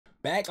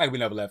Back like we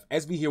never left.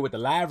 SB here with the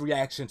live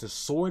reaction to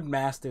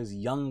Swordmaster's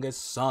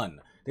youngest son.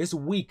 This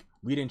week,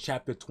 reading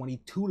chapter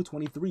 22 to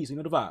 23, so you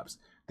know the vibes.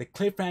 The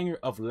cliffhanger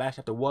of last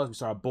chapter was we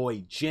saw our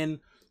boy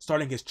Jin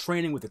starting his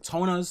training with the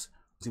Tonas.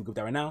 Let's see what we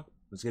got right now.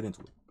 Let's get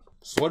into it.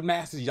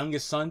 Swordmaster's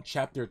youngest son,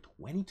 chapter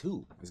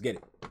 22. Let's get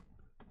it.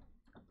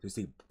 You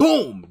see,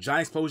 boom!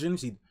 Giant explosion.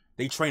 See,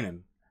 they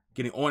training,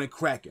 getting on and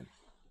cracking.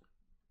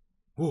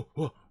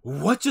 Whoa,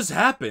 what just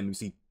happened? You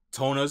see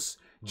Tonas,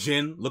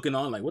 Jin looking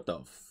on like, what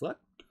the fuck?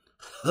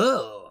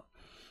 Huh.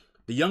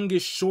 The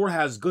youngest sure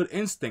has good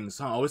instincts,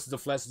 huh? Oh, this is a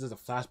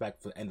flashback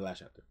for the end of last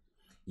chapter.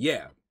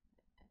 Yeah.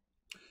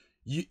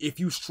 If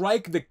you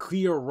strike the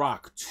clear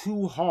rock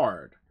too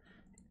hard,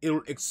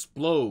 it'll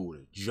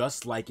explode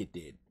just like it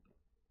did.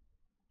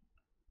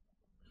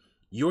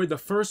 You're the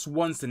first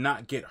ones to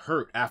not get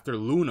hurt after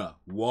Luna.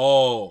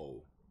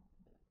 Whoa.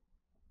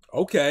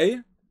 Okay.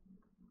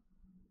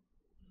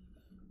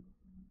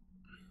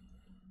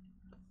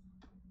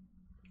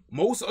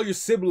 Most of your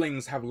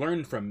siblings have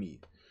learned from me,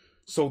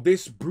 so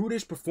this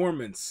brutish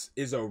performance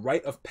is a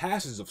rite of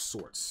passage of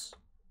sorts.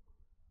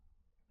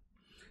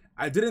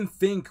 I didn't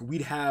think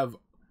we'd have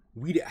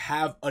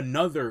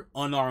another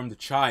unarmed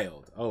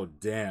child. Oh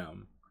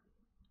damn.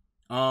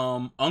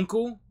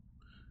 Uncle,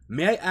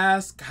 may I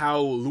ask how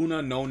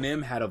Luna No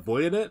Nim had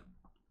avoided it?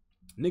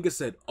 Nigga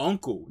said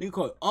uncle. Nigga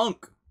called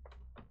Unk.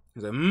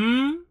 He's like,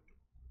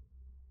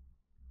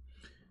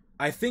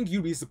 I think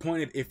you'd be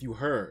disappointed if you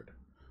heard.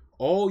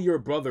 All your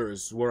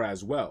brothers were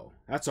as well.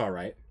 That's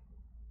alright.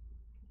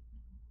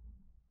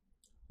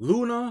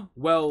 Luna,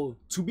 well,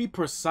 to be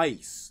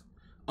precise,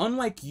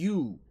 unlike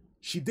you,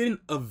 she didn't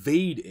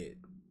evade it.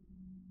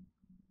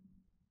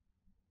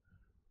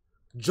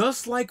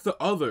 Just like the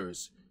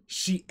others,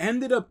 she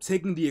ended up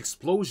taking the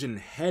explosion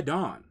head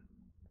on.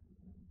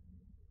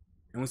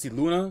 And we see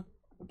Luna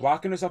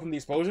blocking herself from the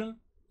explosion.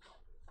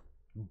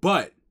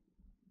 But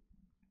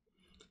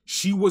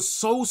she was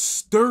so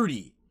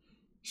sturdy,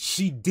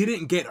 she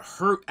didn't get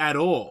hurt at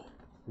all.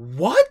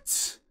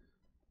 What?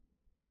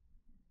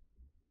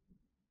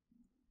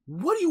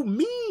 What do you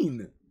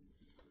mean?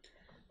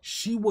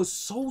 She was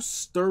so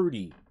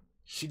sturdy,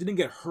 she didn't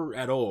get hurt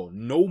at all.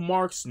 No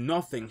marks,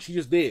 nothing. She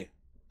just did.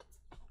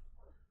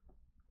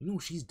 You know,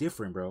 she's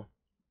different, bro.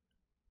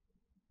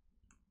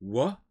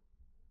 What?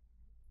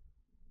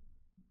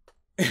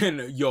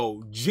 And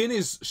yo, Jin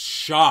is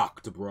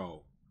shocked,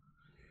 bro.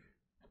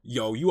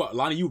 Yo,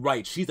 Lana, you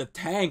right. She's a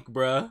tank,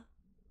 bruh.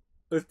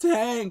 A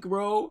tank,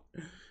 bro.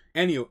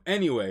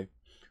 Anyway,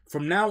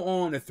 from now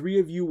on, the three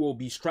of you will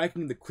be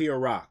striking the clear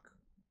rock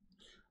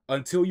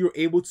until you're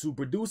able to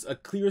produce a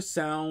clear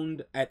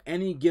sound at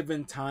any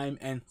given time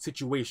and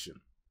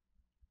situation.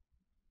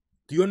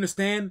 Do you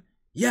understand?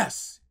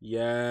 Yes.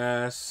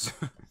 Yes.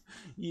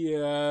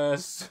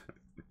 Yes.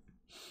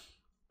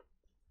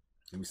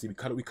 Let me see.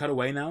 We cut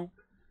away now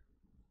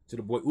to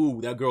the boy.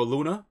 Ooh, that girl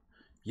Luna.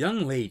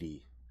 Young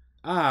lady.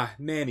 Ah,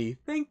 Nanny,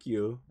 thank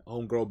you.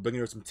 Homegirl bringing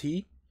her some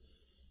tea.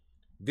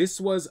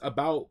 This is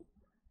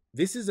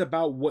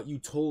about what you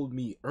told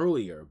me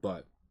earlier,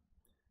 but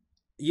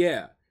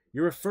yeah,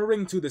 you're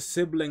referring to the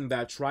sibling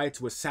that tried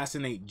to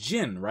assassinate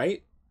Jin,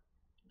 right?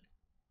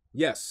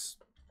 Yes.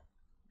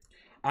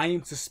 I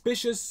am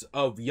suspicious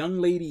of young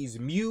ladies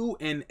Mew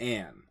and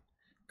Anne,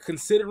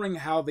 considering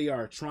how they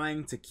are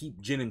trying to keep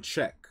Jin in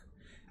check.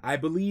 I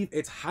believe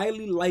it's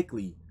highly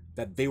likely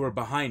that they were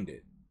behind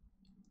it.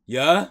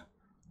 Yeah?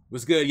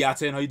 What's good,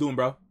 Yaten? How you doing,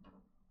 bro?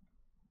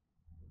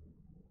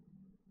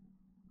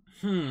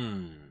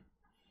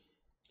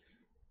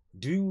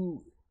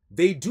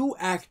 They do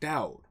act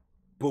out,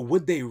 but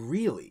would they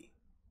really?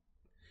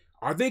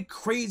 Are they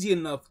crazy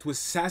enough to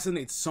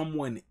assassinate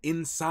someone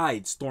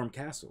inside Storm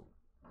Castle?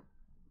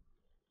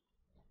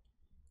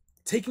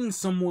 Taking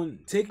someone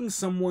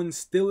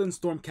still in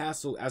Storm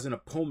Castle as an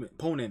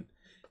opponent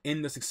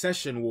in the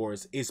Succession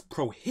Wars is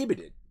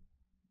prohibited.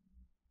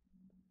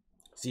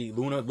 See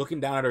Luna looking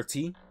down at her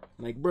tea,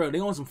 like, bro, they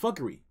on some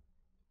fuckery.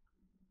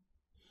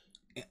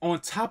 And on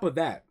top of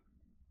that,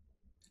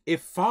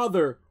 if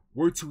father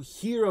were to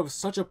hear of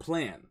such a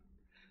plan,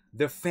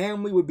 the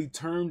family would be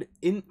turned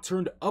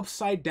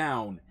upside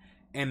down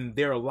and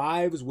their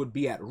lives would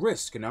be at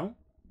risk, you know?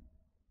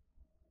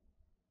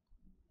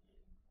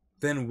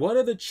 Then what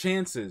are the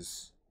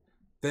chances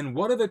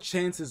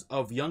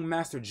of young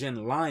Master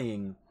Jin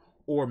lying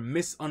or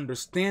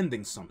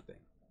misunderstanding something?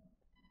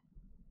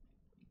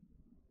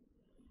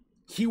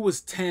 He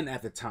was 10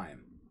 at the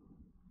time.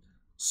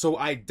 So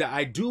I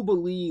do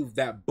believe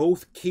that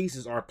both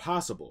cases are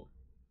possible.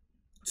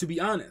 To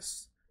be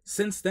honest,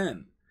 since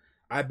then,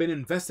 I've been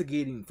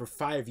investigating for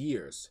 5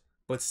 years,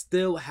 but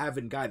still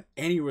haven't gotten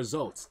any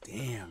results.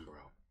 Damn, bro.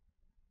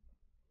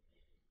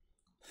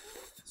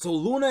 So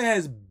Luna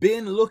has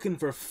been looking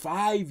for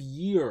 5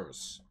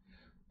 years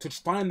to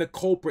find the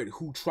culprit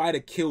who tried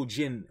to kill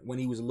Jin when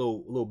he was a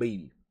little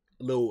baby,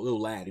 little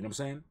lad, you know what I'm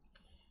saying?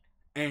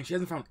 And she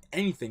hasn't found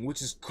anything,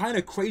 which is kind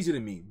of crazy to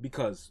me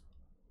because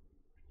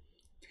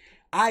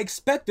I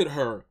expected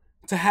her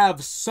to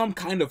have some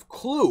kind of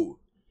clue.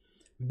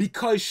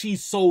 because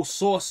she's so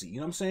saucy. You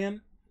know what I'm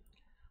saying?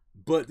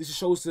 But this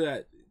shows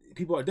that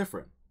people are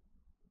different.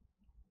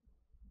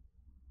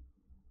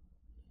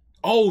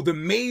 Oh, the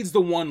maid's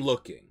the one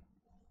looking.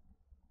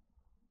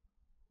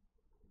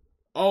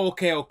 Oh,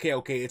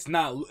 okay. It's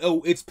not.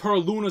 Oh, it's per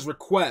Luna's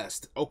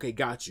request. Okay,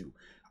 got you.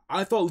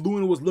 I thought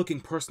Luna was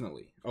looking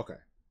personally. Okay.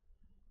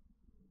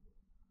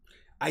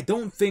 I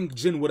don't think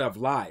Jin would have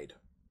lied.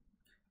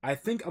 I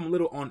think I'm a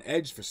little on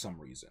edge for some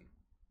reason.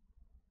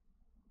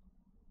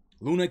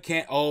 Luna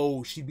can't...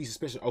 Oh, she'd be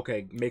suspicious.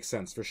 Okay, makes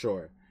sense for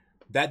sure.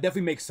 That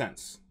definitely makes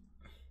sense.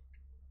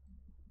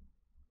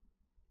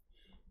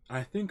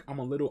 I think I'm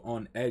a little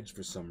on edge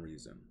for some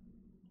reason.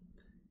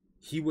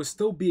 He was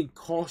still being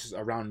cautious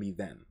around me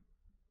then.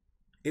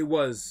 It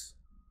was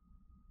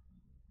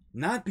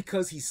not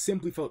because he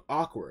simply felt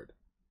awkward,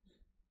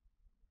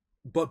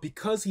 but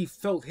because he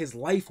felt his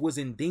life was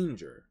in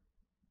danger.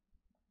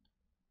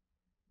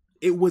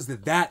 It was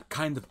that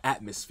kind of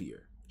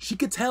atmosphere. She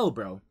could tell,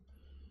 bro.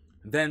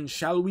 Then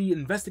shall we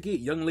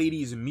investigate young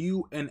ladies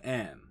Mew and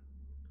Anne?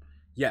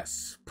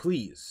 Yes,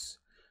 please.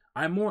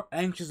 I'm more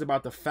anxious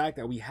about the fact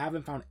that we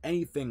haven't found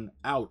anything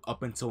out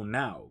up until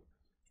now.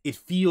 It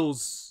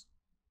feels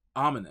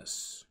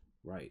ominous,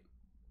 right?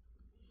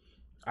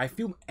 I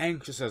feel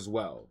anxious as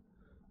well.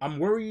 I'm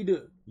worried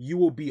you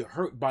will be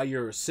hurt by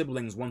your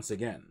siblings once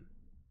again.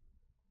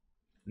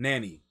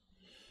 Nanny,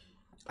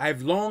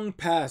 I've long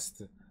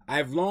passed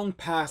my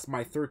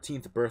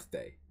 13th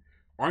birthday.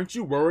 Aren't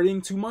you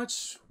worrying too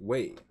much?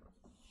 Wait.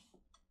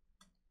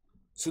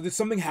 So did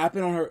something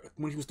happen on her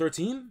when she was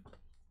 13?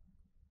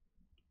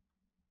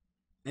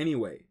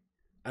 Anyway,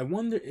 I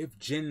wonder if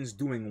Jin's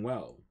doing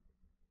well.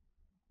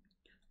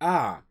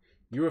 Ah,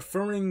 you're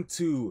referring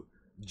to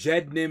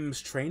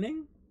Jednim's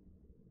training?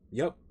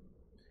 Yep.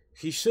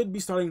 He should be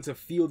starting to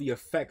feel the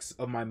effects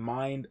of my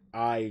mind's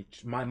eye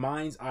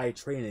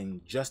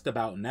training just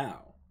about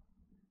now.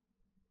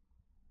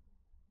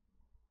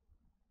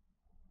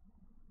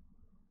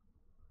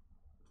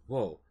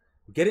 Whoa.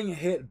 Getting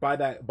hit by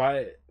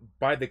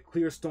the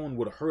clear stone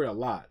would hurt a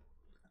lot.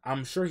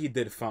 I'm sure he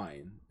did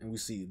fine. And we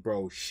see,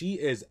 bro, she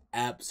is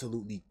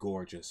absolutely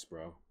gorgeous,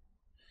 bro.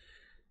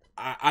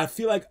 I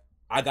feel like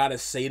I gotta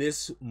say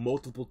this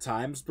multiple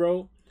times,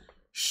 bro.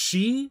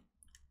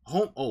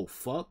 Oh,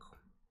 fuck.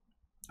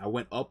 I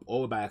went up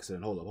all by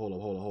accident.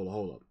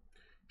 Hold up.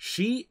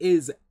 She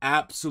is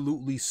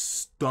absolutely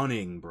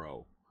stunning,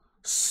 bro.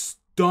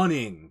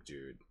 Stunning,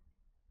 dude.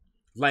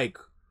 Like,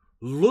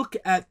 look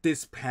at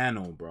this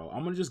panel, bro.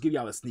 I'm gonna just give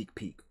y'all a sneak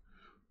peek.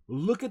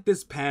 Look at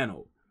this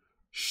panel.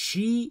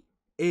 She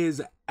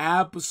is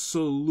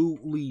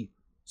absolutely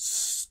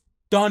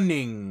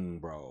stunning,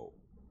 bro.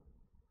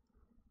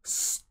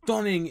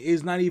 Stunning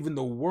is not even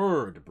the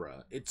word,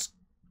 bro. It's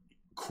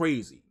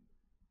crazy.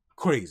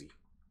 Crazy.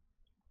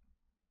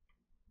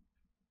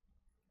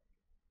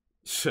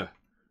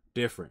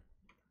 Different.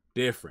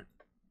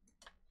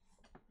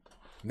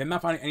 Them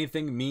not finding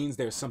anything means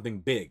there's something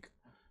big.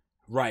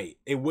 Right.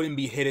 It wouldn't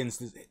be hidden.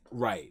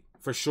 Right.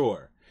 For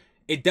sure.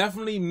 It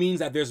definitely means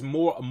that there's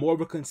more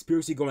of a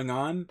conspiracy going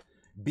on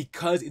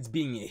because it's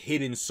being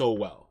hidden so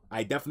well.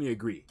 I definitely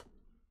agree.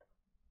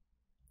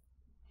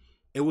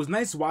 It was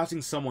nice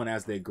watching someone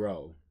as they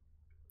grow.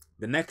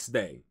 The next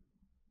day,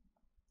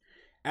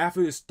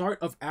 after the start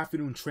of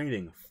afternoon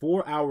training,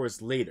 4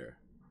 hours later,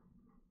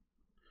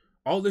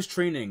 all this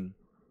training,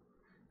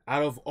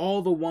 out of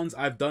all the ones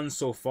I've done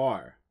so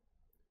far,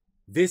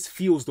 this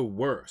feels the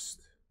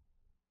worst.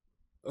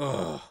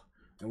 Ugh.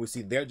 And we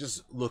see they're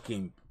just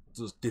looking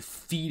just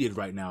defeated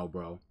right now,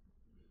 bro.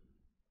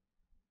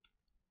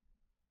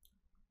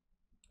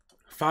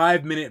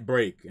 5-minute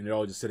break, and they're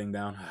all just sitting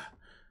down.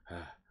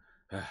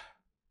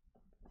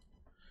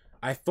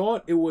 I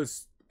thought it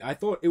was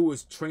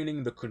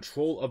training the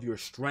control of your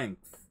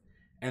strength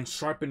and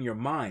sharpen your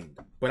mind,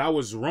 but I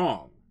was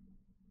wrong.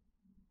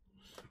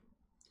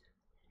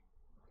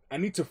 I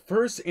need to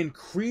first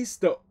increase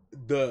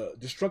the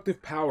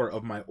destructive power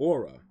of my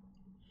aura.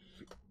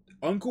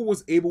 Uncle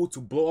was able to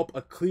blow up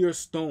a clear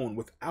stone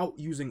without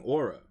using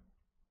aura.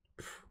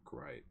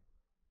 Great.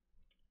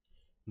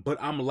 But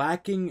I'm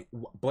lacking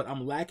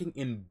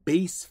in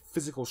base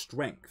physical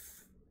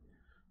strength.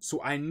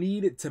 So I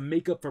need to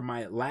make up for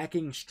my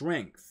lacking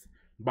strength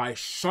by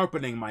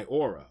sharpening my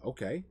aura.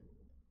 Okay.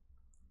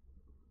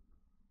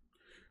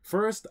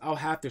 First, I'll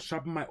have to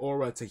sharpen my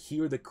aura to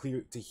hear that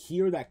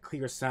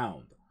clear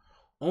sound.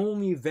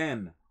 Only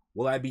then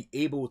will I be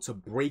able to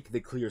break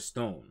the clear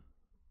stone.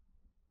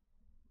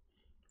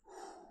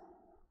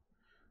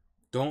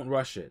 Don't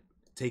rush it.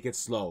 Take it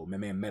slow. My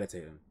man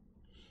meditating.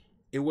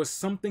 It was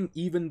something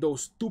even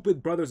those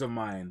stupid brothers of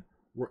mine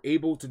were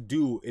able to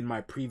do in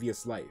my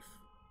previous life.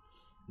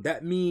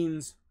 That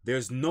means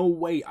there's no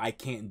way I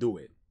can't do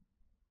it.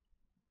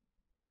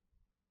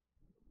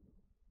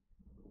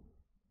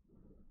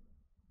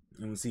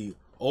 And we see,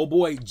 oh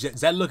boy,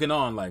 Zed looking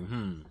on like,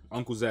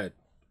 Uncle Zed.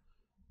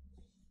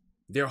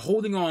 They're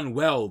holding on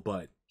well,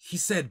 but he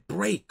said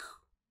break.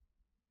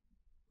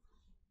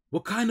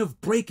 What kind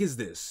of break is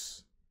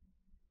this?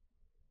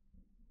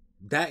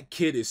 That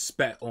kid is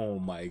oh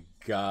my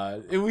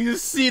god. And we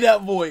just see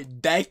that boy.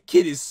 That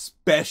kid is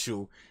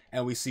special.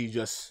 And we see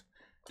just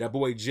that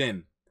boy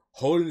Jin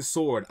holding the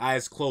sword,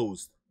 eyes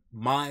closed,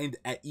 mind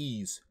at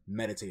ease,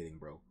 meditating,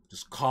 bro.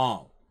 Just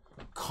calm.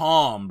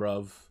 Calm,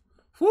 bruv.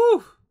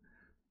 Whew.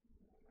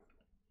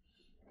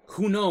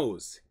 Who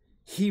knows?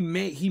 He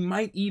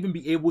might even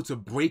be able to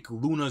break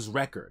Luna's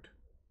record.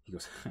 He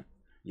goes,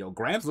 yo,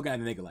 Gramps looking at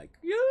the nigga like,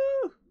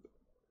 yeah.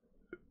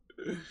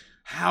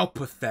 How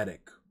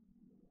pathetic.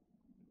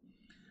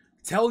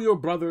 Tell your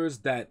brothers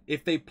that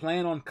if they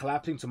plan on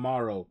collapsing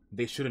tomorrow,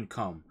 they shouldn't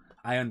come.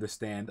 I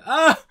understand.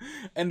 Ah!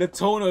 And the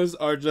toners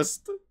are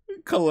just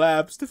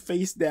collapsed,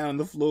 face down on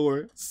the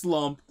floor,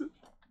 slumped.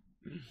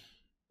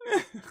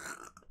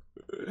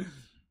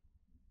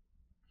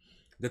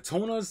 The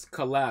toners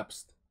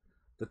collapsed.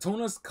 The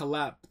toners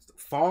collapsed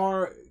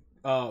far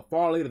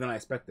later than I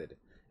expected.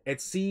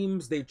 It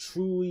seems they are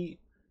truly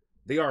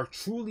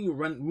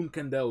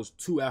Runkendel's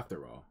two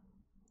after all.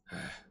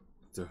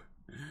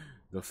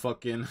 The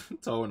fucking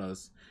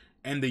toners.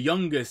 And the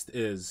youngest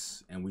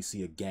is, and we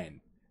see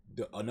again,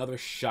 another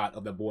shot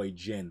of the boy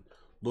Jin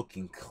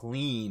looking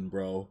clean,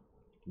 bro.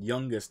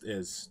 Youngest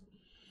is.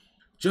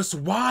 Just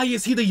why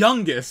is he the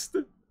youngest?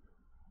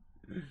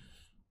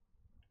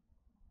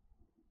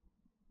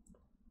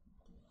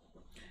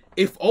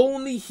 If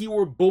only he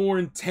were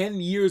born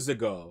 10 years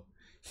ago,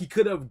 he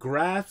could have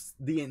grasped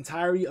the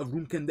entirety of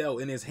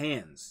Runkendel in his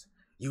hands.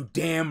 You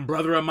damn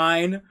brother of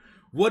mine.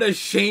 What a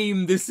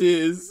shame this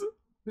is.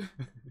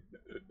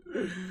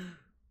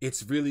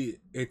 It's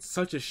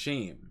such a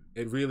shame.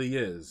 It really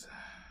is.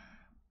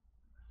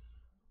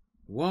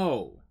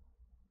 Whoa.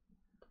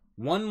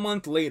 1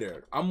 month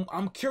later.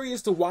 I'm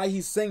curious to why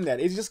he's saying that.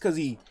 Is it just because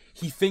he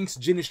thinks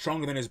Jin is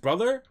stronger than his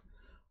brother?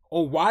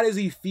 Or why does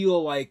he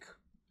feel like...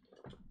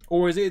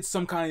 Or is it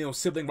some kind of,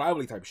 sibling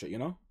rivalry type shit, you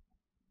know?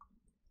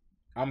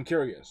 I'm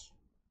curious.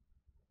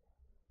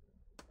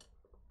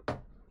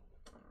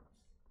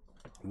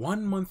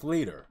 1 month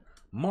later,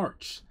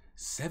 March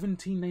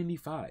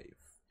 1795.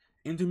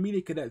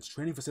 Intermediate Cadets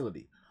Training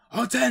Facility.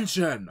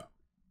 Attention!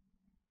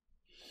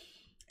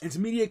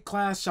 Intermediate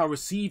class shall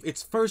receive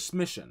its first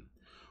mission.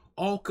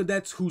 All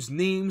cadets whose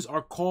names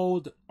are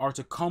called are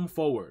to come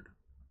forward.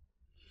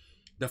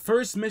 The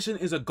first mission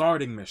is a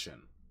guarding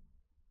mission.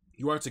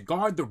 You are to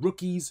guard the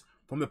rookies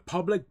from the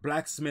Public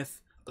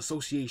Blacksmith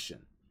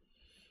Association.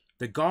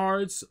 The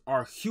guards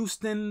are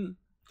Houston,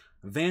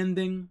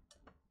 Vanding.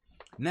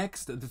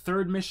 Next, the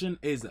third mission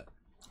is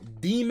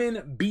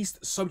Demon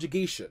Beast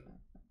Subjugation.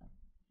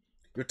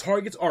 Your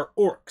targets are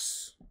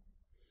orcs.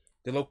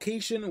 The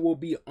location will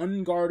be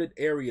unguarded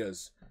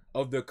areas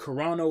of the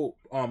Corano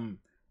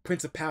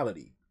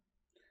Principality.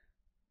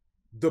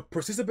 The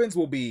participants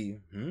will be...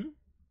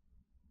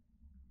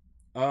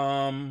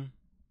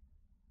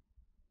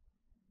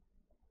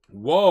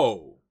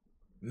 Whoa.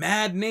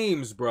 Mad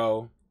names,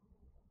 bro.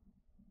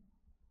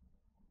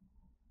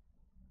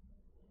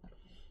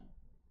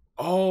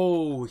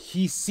 Oh,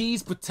 he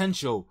sees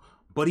potential,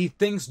 but he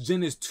thinks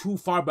Jin is too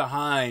far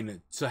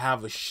behind to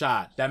have a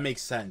shot. That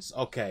makes sense.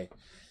 Okay.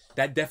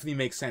 That definitely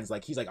makes sense.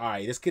 Like, he's like,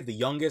 alright, this kid, the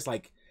youngest,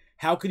 like,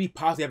 how could he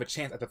possibly have a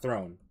chance at the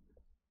throne?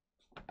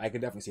 I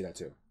can definitely see that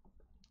too.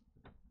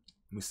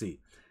 Let me see.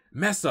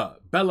 Mesa,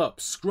 Bellup,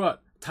 Scrut,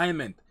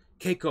 Tymant,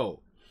 Keiko,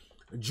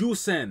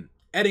 Jusen,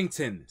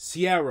 Eddington,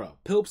 Sierra,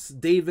 Pilps,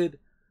 David,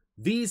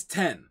 these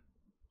 10.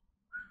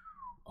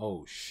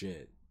 Oh,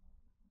 shit.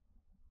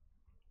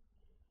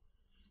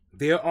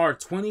 There are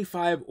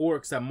 25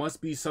 orcs that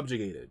must be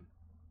subjugated.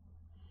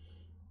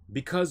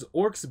 Because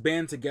orcs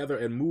band together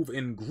and move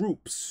in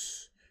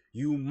groups,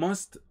 you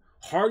must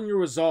harden your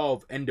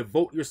resolve and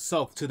devote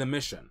yourself to the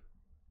mission.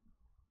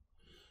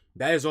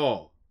 That is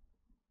all.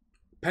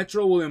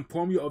 Petro will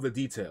inform you of the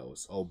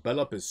details. Oh,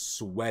 Bellup is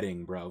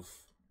sweating, bruv.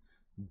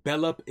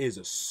 Bellup is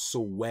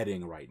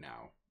sweating right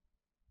now.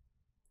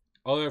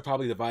 Oh, they're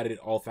probably divided in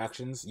all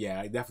factions.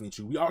 Yeah, definitely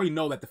true. We already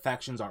know that the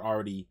factions are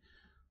already,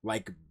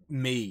 like,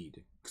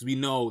 made. Because we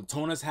know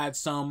Tona's had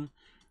some.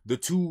 The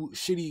two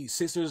shitty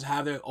sisters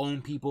have their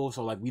own people.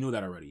 So, like, we knew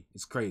that already.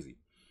 It's crazy.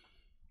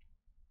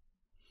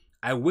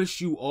 I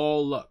wish you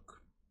all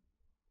luck.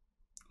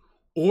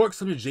 Orc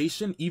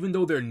subjugation, even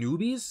though they're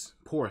newbies?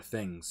 Poor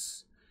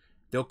things.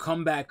 They'll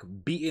come back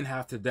beaten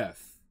half to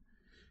death.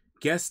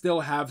 Guess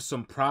they'll have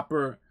some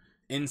proper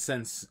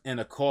incense in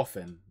a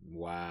coffin.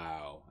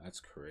 Wow, that's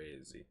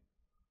crazy.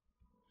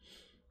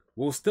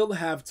 We'll still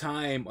have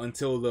time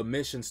until the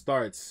mission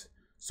starts.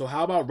 So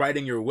how about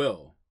writing your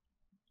will?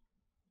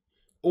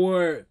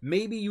 Or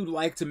maybe you'd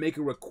like to make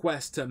a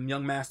request to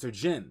young Master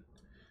Jin.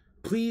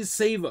 Please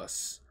save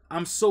us.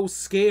 I'm so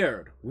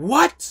scared.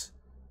 What?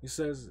 He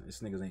says,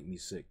 this niggas ain't me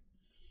sick.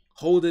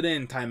 Hold it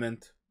in,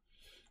 Tymant.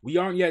 We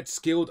aren't yet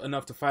skilled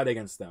enough to fight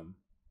against them.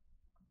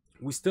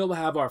 We still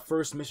have our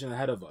first mission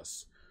ahead of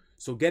us.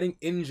 So getting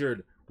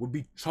injured would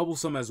be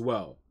troublesome as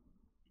well.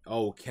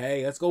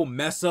 Okay, let's go,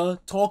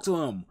 Mesa. Talk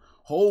to him.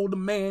 Hold the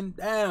man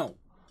down.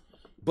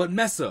 But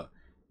Mesa,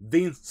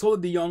 they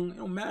insulted the young. It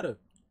don't matter.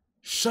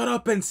 Shut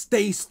up and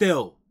stay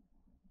still.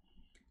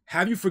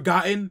 Have you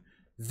forgotten?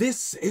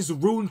 This is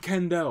Rune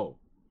Kendall.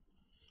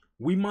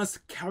 We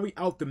must carry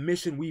out the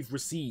mission we've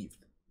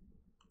received.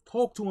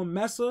 Talk to him,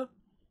 Messa.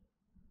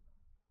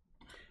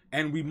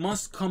 And we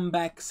must come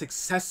back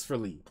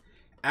successfully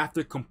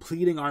after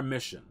completing our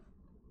mission.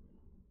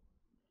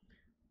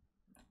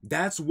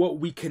 That's what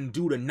we can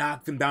do to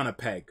knock them down a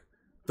peg.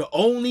 The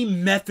only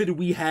method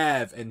we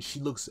have. And she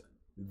looks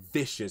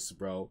vicious,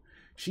 bro.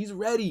 She's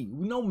ready.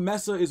 We know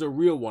Messa is a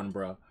real one,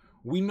 bro.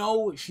 We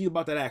know she's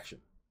about that action.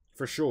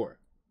 For sure.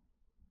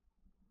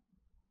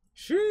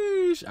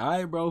 Sheesh.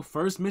 Alright, bro.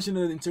 First mission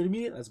of the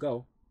intermediate. Let's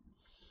go.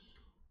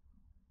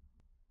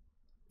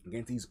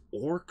 Against these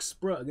orcs,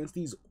 bro. Against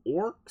these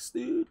orcs,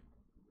 dude.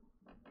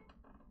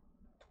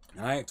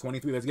 Alright,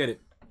 23. Let's get it.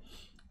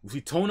 We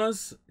see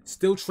Tona's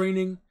still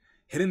training.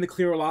 Hitting the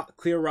clear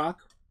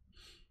rock.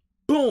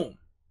 Boom.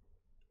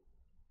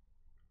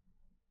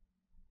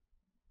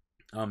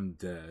 I'm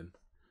dead.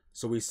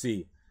 So we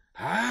see.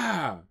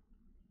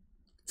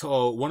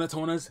 One of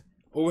Tona's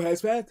overhead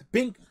spat.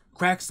 Bink.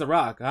 Cracks the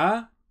rock.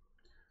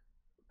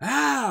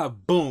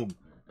 Boom.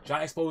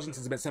 Giant explosion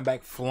has been sent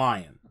back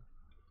flying.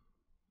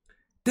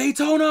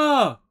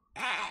 Daytona!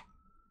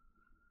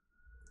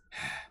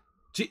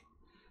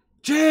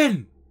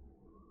 Jin!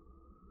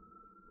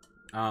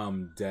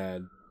 I'm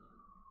dead.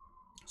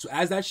 So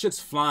as that shit's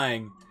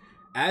flying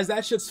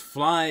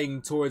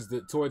towards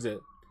it,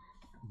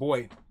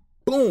 boy,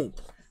 boom!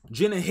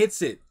 Jin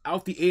hits it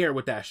out the air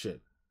with that shit.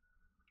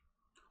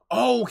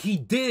 Oh, he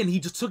didn't.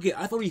 He just took it.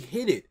 I thought he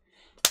hit it.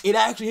 It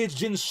actually hits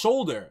Jin's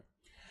shoulder.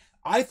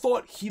 I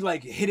thought he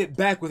like hit it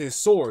back with his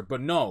sword,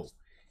 but no.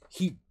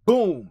 He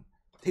boom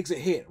takes a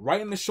hit right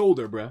in the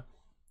shoulder, bruh.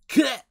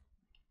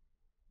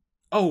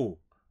 Oh,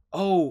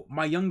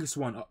 my youngest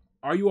one.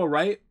 Are you all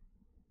right?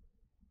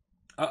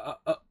 I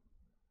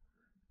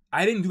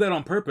didn't do that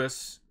on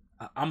purpose.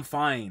 I'm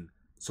fine.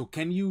 So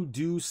can you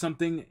do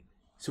something?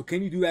 So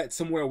can you do that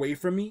somewhere away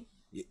from me?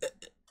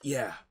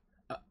 Yeah.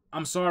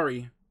 I'm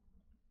sorry.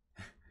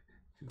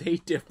 They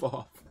dip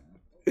off.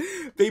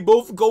 They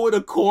both go in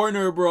a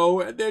corner,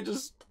 bro. And they're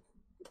just...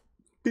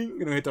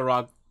 gonna hit the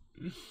rock.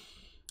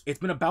 It's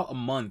been about a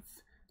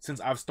month since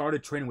I've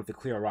started training with the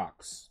clear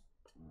rocks.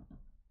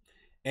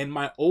 And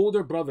my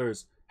older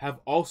brothers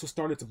have also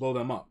started to blow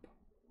them up.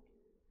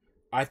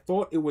 I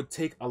thought it would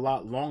take a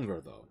lot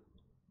longer, though.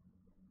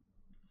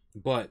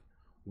 But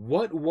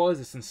what was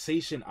the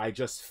sensation I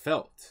just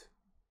felt?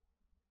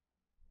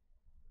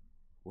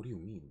 What do you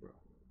mean, bro?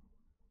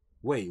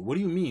 Wait, what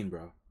do you mean,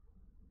 bro?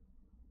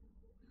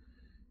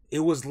 It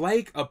was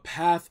like a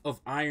path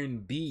of iron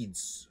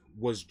beads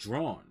was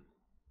drawn.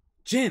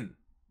 Jin!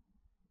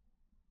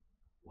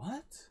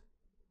 What?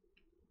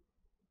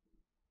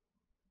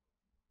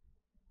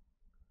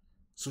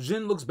 So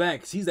Jin looks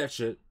back, sees that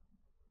shit.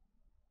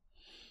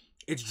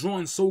 It's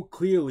drawn so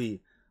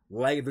clearly,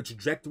 like the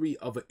trajectory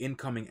of an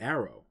incoming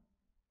arrow.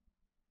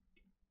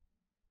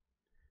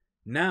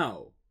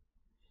 Now,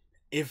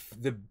 if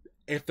the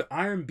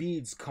iron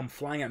beads come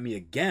flying at me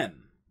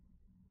again,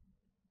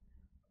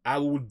 I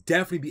will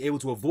definitely be able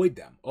to avoid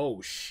them.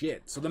 Oh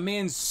shit. So the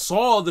man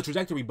saw the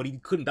trajectory, but he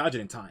couldn't dodge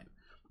it in time.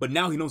 But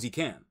now he knows he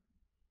can.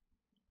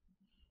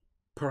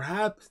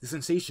 Perhaps the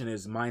sensation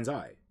is mind's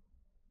eye.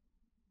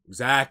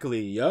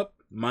 Exactly, yup.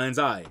 Mind's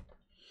eye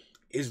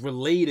is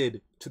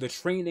related to the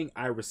training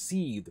I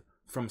received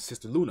from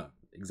Sister Luna.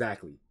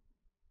 Exactly.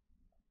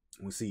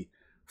 We see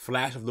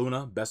flash of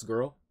Luna, best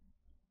girl.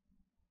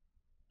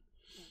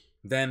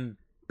 Then,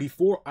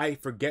 before I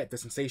forget the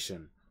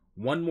sensation,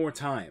 one more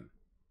time.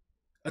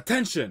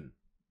 Attention!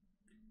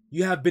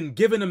 You have been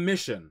given a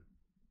mission.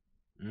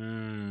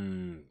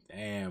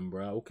 Damn,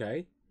 bro.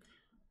 Okay.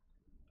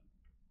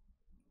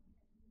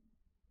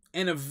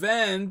 An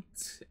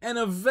event. And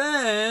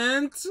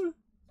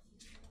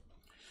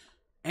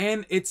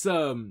it's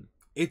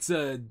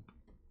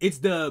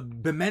the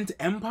Bement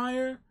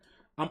Empire.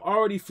 I'm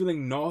already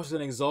feeling nauseous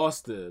and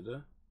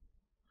exhausted.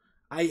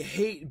 I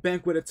hate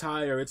banquet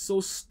attire. It's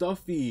so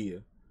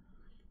stuffy.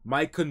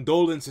 My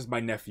condolences, my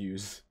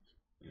nephews.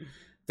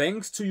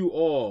 Thanks to you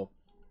all,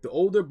 the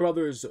older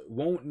brothers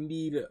won't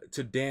need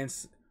to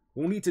dance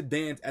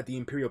at the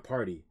Imperial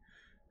party.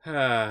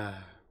 But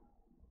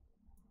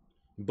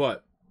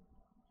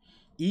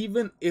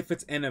even if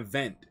it's an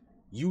event,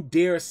 you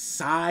dare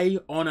sigh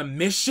on a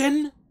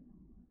mission?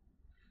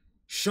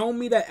 Show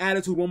me that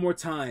attitude one more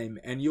time,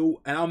 and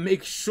I'll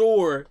make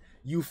sure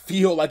you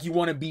feel like you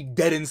want to be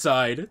dead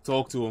inside.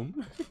 Talk to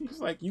him. He's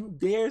like, you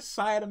dare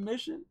sigh at a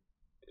mission?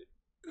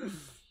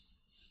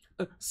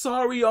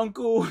 Sorry,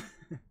 uncle.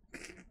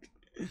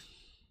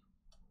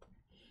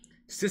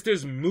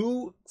 Sisters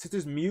Mew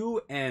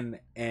and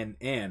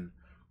Anne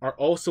are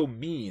also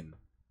mean.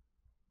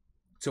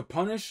 To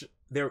punish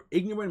their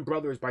ignorant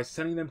brothers by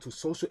sending them to a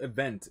social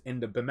event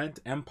in the Bement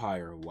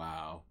Empire.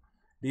 Wow.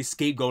 They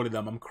scapegoated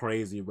them. I'm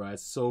crazy, bro.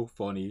 It's so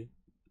funny.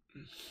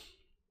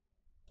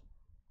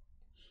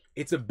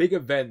 It's a big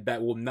event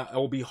that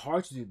will be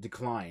hard to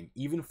decline,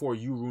 even for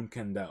you, Rune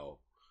Kendall.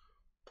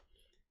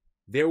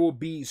 There will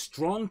be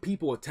strong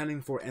people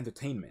attending for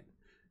entertainment.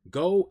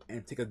 Go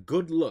and take a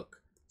good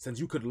look, since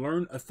you could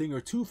learn a thing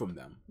or two from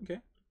them.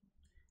 Okay.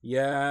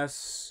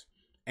 Yes.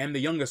 And the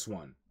youngest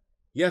one.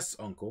 Yes,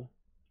 uncle.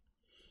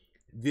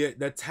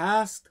 The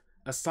task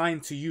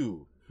assigned to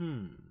you.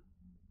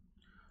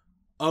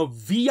 A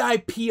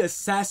VIP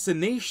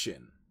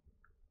assassination.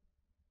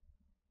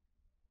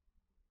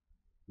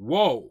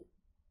 Whoa.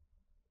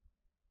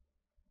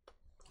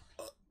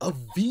 A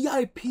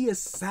VIP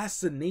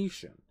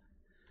assassination.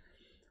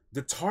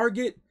 The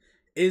target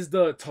is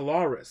the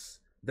Talaris,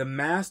 the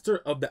master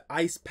of the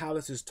Ice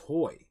Palace's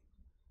toy.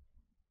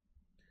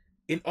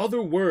 In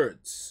other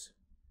words,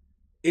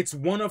 it's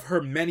one of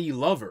her many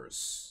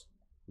lovers.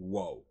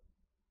 Whoa.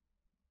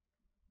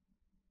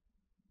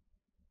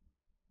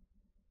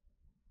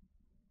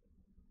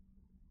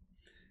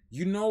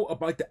 You know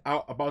about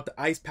the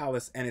Ice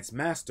Palace and its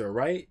master,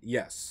 right?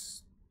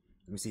 Yes.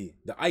 Let me see.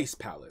 The Ice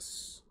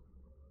Palace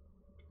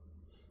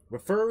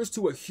refers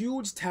to a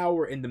huge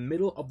tower in the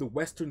middle of the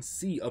western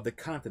sea of the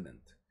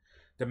continent.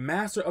 The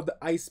master of the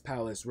Ice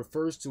Palace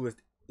refers to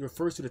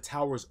the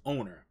tower's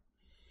owner.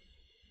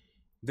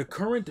 The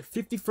current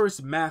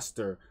 51st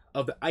master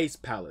of the Ice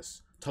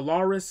Palace,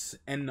 Talaris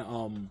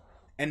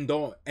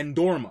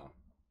Endorma,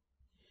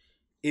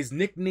 is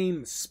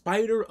nicknamed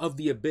Spider of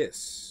the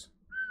Abyss.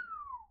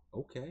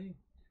 Okay.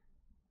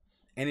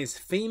 And is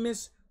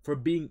famous for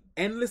being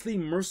endlessly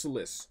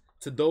merciless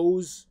to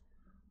those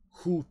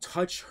who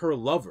touch her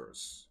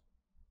lovers.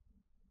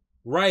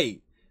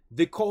 Right.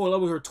 They call her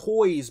love with her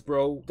toys,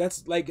 bro.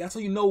 That's how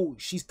you know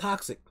she's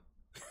toxic.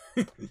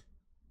 That's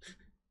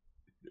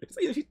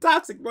how you know she's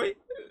toxic, boy.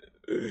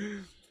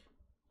 The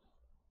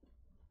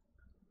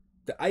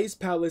Ice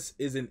Palace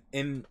is an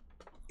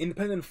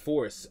independent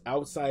force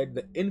outside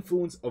the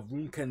influence of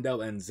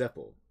Runkendel and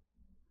Zeppel.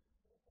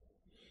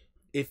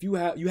 If you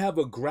have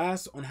a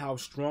grasp on how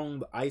strong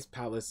the Ice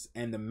Palace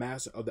and the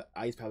master of the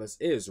Ice Palace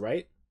is,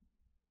 right?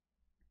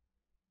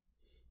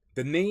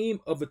 The name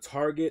of the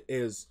target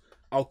is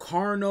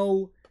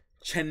Alcarno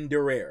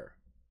Chenderer.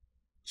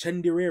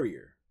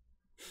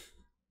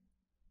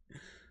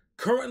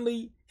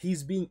 Currently,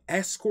 he's being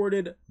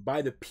escorted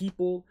by the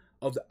people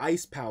of the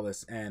Ice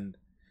Palace and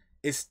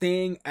is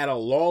staying at a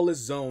lawless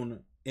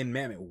zone in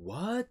Mammoth.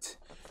 What?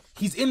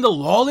 He's in the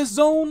lawless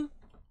zone?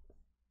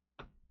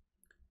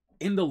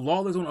 In the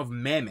lawless zone of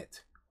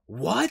Mammoth.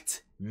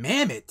 What?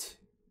 Mammoth?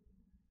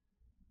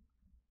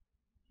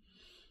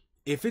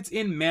 If it's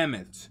in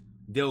Mammoth,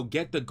 they'll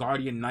get the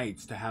Guardian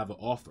Knights to have an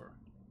offer.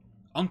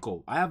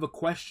 Uncle, I have a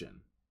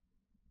question.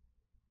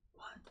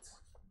 What?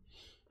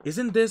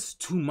 Isn't this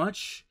too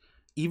much?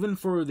 Even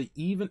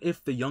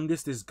if the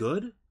youngest is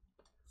good?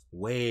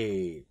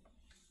 Wait.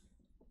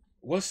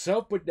 What's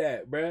up with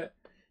that, bruh?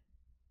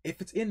 If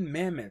it's in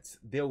Mammoth,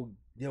 they'll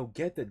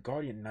get the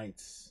Guardian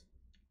Knights.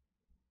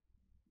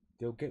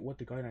 They'll get what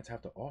the Guardian Knights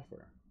have to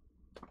offer.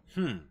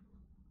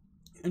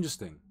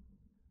 Interesting.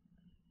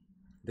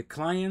 The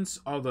clients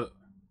are the...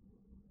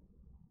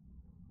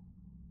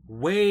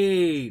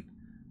 Wait.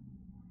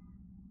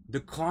 The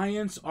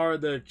clients are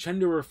the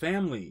Chenderer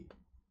family.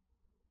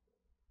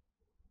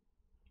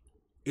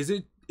 Is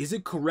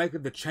it correct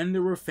that the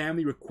Chenderer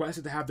family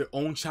requested to have their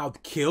own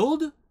child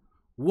killed?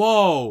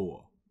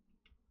 Whoa.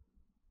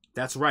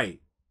 That's right.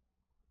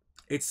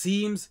 It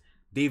seems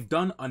they've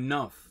done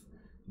enough.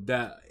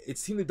 It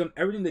seems they've done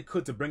everything they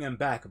could to bring him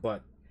back,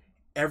 but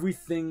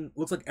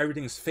looks like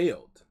everything has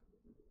failed.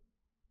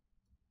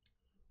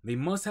 They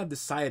must have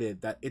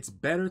decided that it's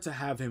better to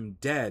have him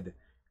dead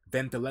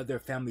than to let their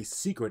family's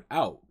secret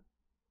out.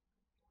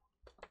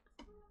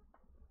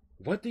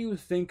 What do you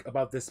think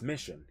about this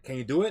mission? Can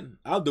you do it?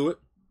 I'll do it.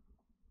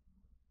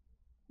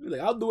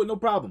 I'll do it, no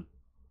problem.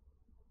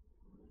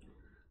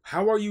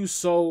 How are you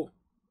so...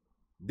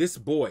 This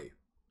boy,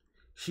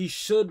 he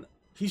should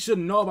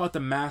know about the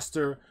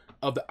master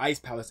of the Ice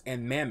Palace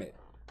and Mammoth,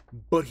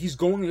 but he's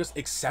going to just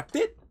accept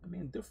it?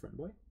 Man, different,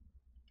 boy.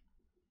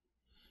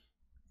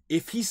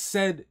 If he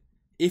said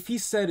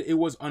it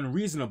was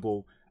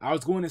unreasonable, I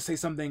was going to say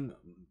something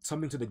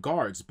to the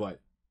guards, but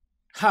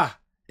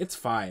it's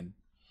fine.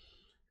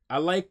 I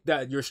like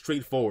that you're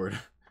straightforward.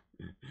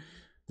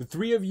 The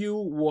three of you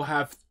will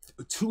have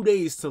 2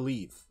 days to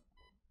leave.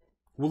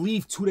 We'll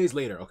leave 2 days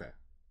later. Okay.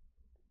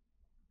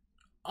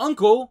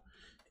 Uncle,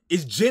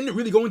 is Jin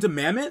really going to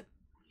Mammoth?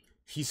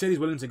 He said he's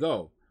willing to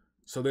go,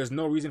 so there's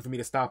no reason for me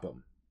to stop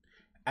him.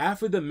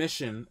 After the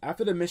mission's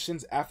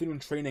afternoon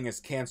training is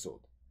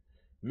canceled,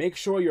 make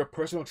sure your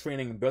personal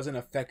training doesn't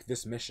affect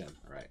this mission.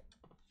 All right.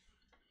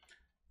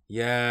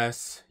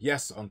 Yes,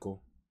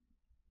 uncle.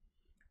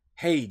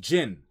 Hey,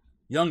 Jin,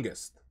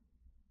 youngest.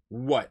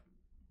 What?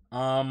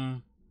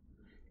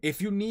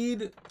 If you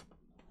need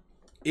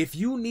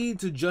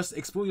to just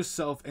explore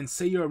yourself and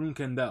say you're a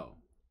Runkendel,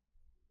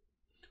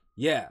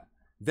 yeah,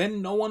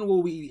 then no one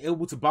will be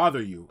able to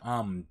bother you.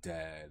 I'm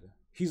dead.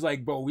 He's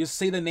like, bro, just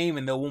say the name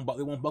and they won't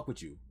buck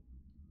with you.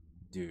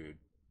 Dude.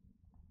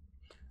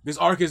 This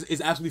arc is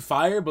absolutely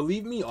fire.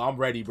 Believe me, I'm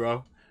ready,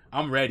 bro.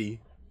 I'm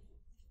ready.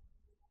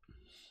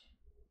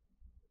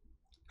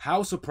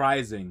 How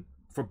surprising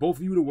for both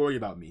of you to worry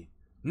about me.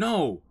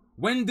 No,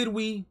 When did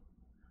we?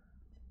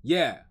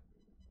 Yeah.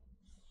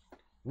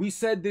 We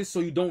said this so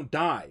you don't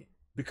die.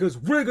 Because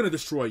we're gonna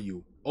destroy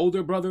you.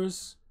 Older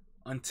brothers,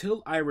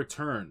 until I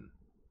return,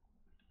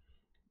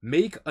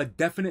 make a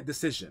definite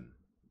decision.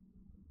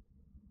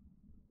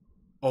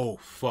 Oh,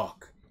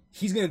 fuck.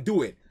 He's gonna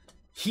do it.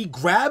 Jin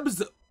grabs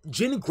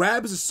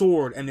the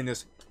sword and then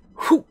just,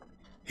 whoo,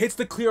 hits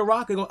the clear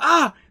rock and goes,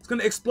 ah, it's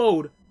gonna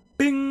explode.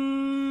 Bing.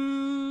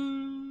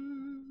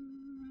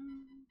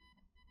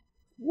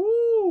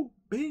 Woo,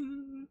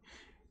 bing.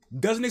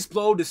 Doesn't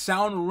explode, the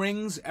sound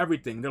rings,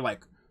 everything. They're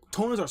like,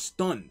 toners are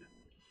stunned.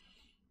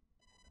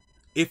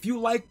 If you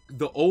like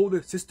the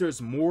older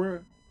sisters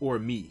more or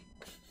me,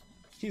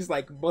 he's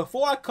like,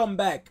 before I come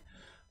back,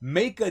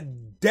 make a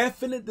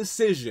definite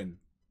decision.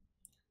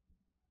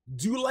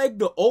 Do you like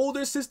the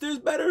older sisters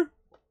better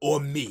or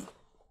me?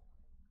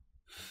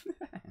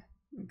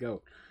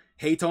 Go.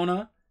 Hey,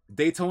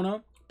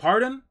 Daytona,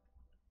 pardon?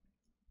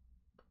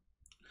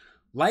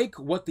 Like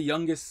what the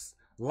youngest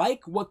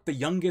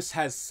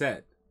has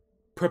said,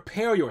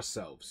 prepare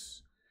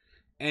yourselves.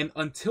 And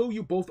until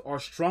you both are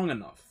strong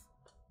enough,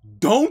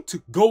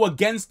 don't go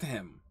against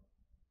him.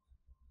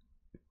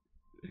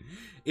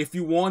 If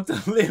you want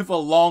to live a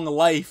long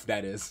life,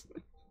 that is.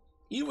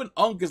 Even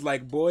Unk is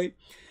like, boy,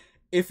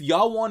 if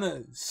y'all want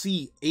to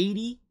see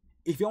 80,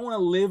 if y'all want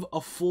to live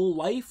a full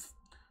life,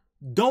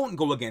 don't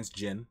go against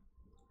Jin.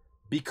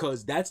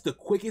 Because that's the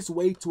quickest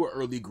way to an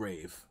early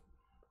grave.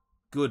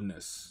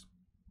 Goodness.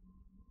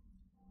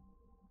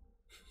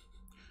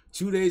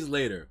 2 days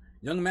later,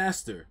 young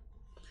master,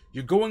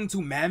 you're going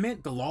to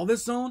Mammoth, the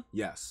lawless zone?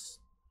 Yes.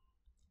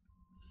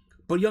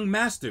 But young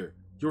master,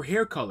 your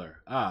hair color,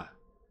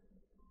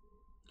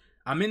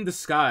 I'm in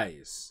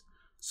disguise,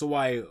 so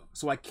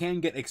I can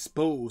get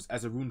exposed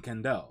as a Rune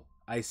Candle.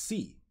 I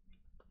see.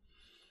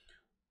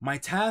 My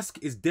task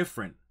is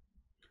different.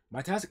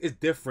 My task is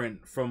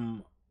different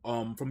from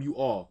you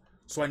all,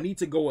 so I need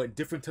to go a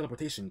different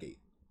teleportation gate.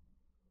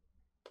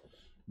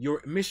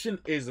 Your mission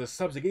is a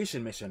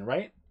subjugation mission,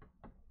 right?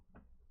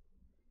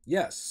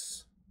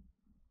 Yes.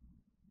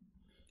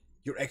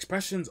 Your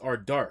expressions are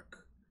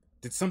dark.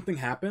 Did something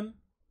happen?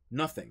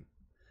 Nothing.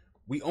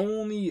 We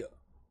only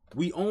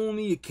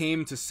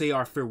came to say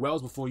our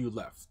farewells before you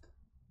left.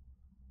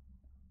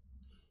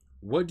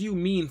 What do you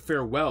mean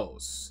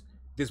farewells?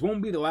 This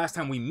won't be the last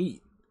time we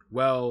meet.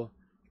 Well,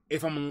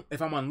 if I'm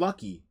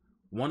unlucky,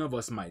 one of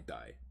us might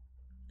die.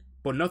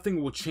 But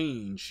nothing will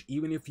change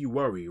even if you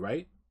worry,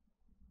 right?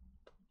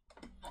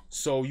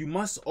 So you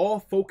must all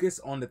focus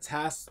on the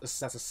task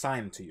that's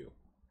assigned to you.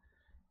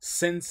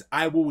 Since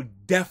I will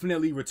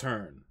definitely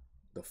return.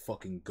 The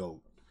fucking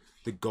GOAT.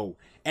 The GOAT.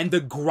 And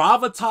the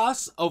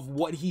gravitas of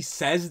what he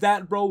says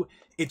that, bro,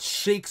 it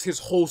shakes his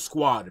whole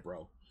squad,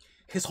 bro.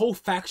 His whole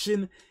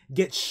faction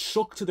gets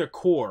shook to their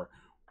core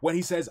when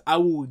he says, I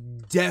will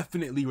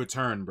definitely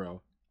return,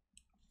 bro.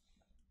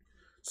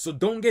 So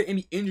don't get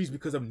any injuries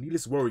because of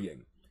needless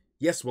worrying.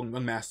 Yes,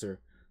 young master.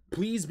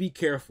 Please be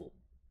careful.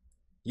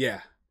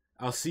 Yeah,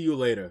 I'll see you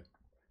later.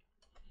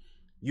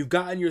 You've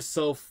gotten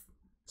yourself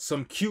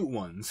some cute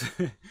ones.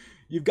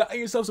 You've gotten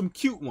yourself some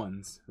cute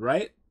ones,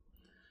 right?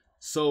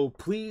 So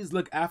please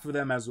look after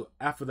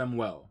them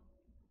well.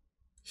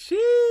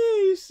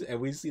 Sheesh.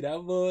 And we see that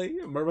boy,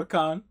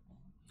 Murakan.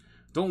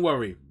 Don't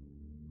worry.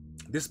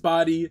 This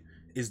body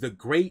is the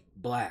Great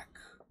Black.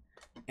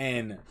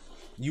 And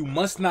you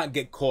must not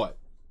get caught.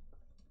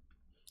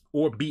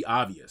 Or be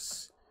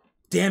obvious.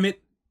 Damn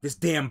it. This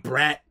damn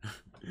brat.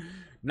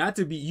 Not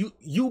to be...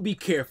 You be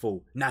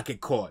careful. Not get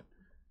caught.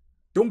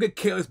 Don't get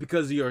careless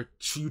because you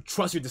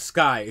trust your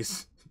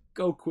disguise.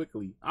 Go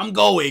quickly. I'm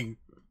going.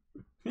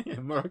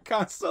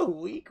 Murakan's so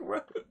weak,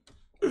 bro.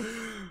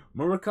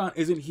 Murakan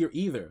isn't here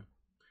either.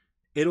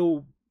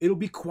 It'll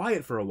be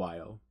quiet for a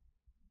while.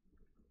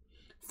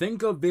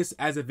 Think of this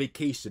as a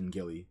vacation,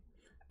 Gilly.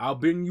 I'll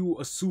bring you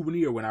a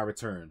souvenir when I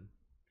return.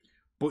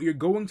 But you're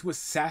going to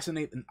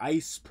assassinate an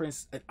Ice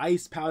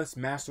Palace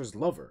Master's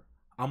lover.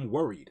 I'm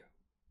worried.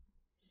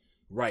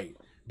 Right.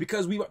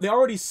 Because they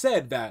already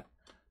said that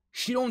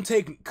she don't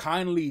take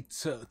kindly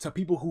to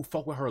people who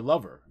fuck with her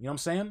lover. You know what I'm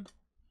saying?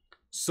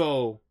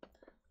 So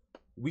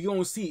we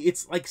gonna see.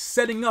 It's like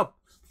setting up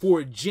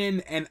for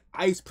Jin and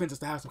Ice Princess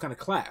to have some kind of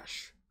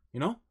clash. You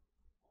know?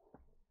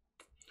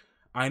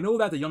 I know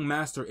that the young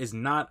master is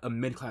not a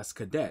mid-class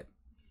cadet,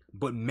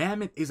 but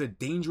Mammoth is a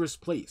dangerous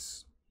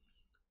place.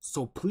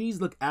 So please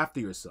look after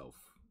yourself.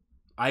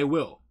 I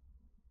will.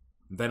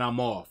 Then I'm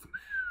off.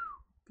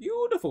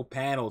 Beautiful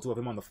panel too of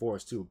him on the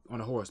forest too.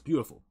 On a horse.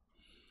 Beautiful.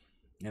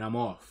 And I'm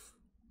off.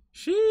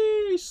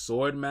 Sheesh.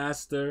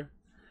 Swordmaster.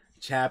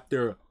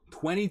 Chapter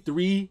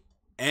 23.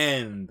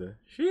 End.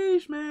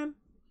 Sheesh, man.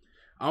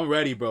 I'm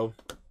ready, bro.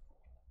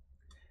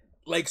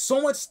 Like,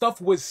 so much stuff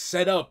was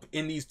set up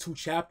in these 2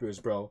 chapters,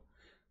 bro.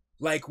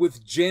 Like,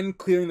 with Jin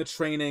clearing the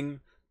training,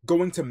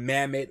 going to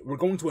Mammoth, we're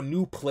going to a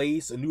new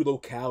place, a new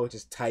locale, which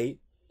is tight.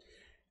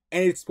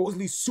 And it's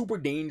supposedly super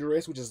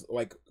dangerous, which is,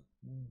 like,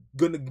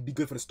 gonna be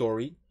good for the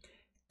story.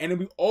 And then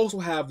we also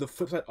have the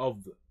flip side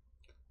of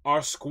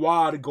our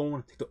squad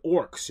going to the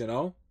orcs, you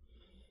know?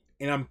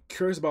 And I'm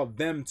curious about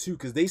them too,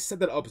 because they set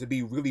that up to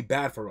be really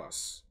bad for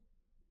us.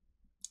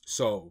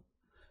 So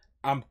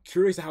I'm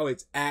curious how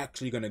it's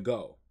actually gonna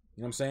go.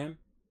 You know what I'm saying?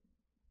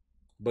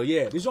 But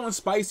yeah, this joint's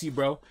spicy,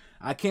 bro.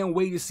 I can't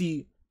wait to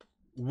see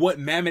what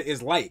Mammoth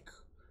is like,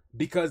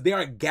 because they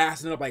are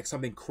gassing it up like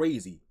something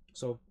crazy.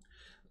 So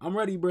I'm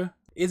ready, bro.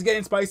 It's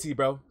getting spicy,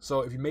 bro.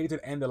 So if you made it to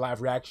the end of the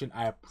live reaction,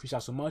 I appreciate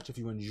it so much. If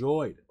you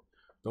enjoyed,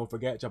 don't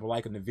forget, drop a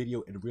like on the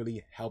video. It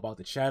really help out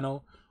the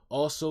channel.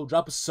 Also,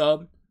 drop a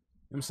sub. You know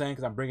what I'm saying?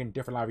 Because I'm bringing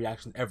different live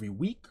reactions every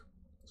week.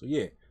 So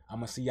yeah, I'm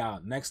going to see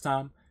y'all next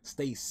time.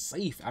 Stay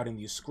safe out in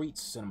these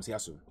streets, and I'm going to see y'all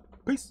soon.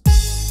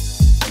 Peace.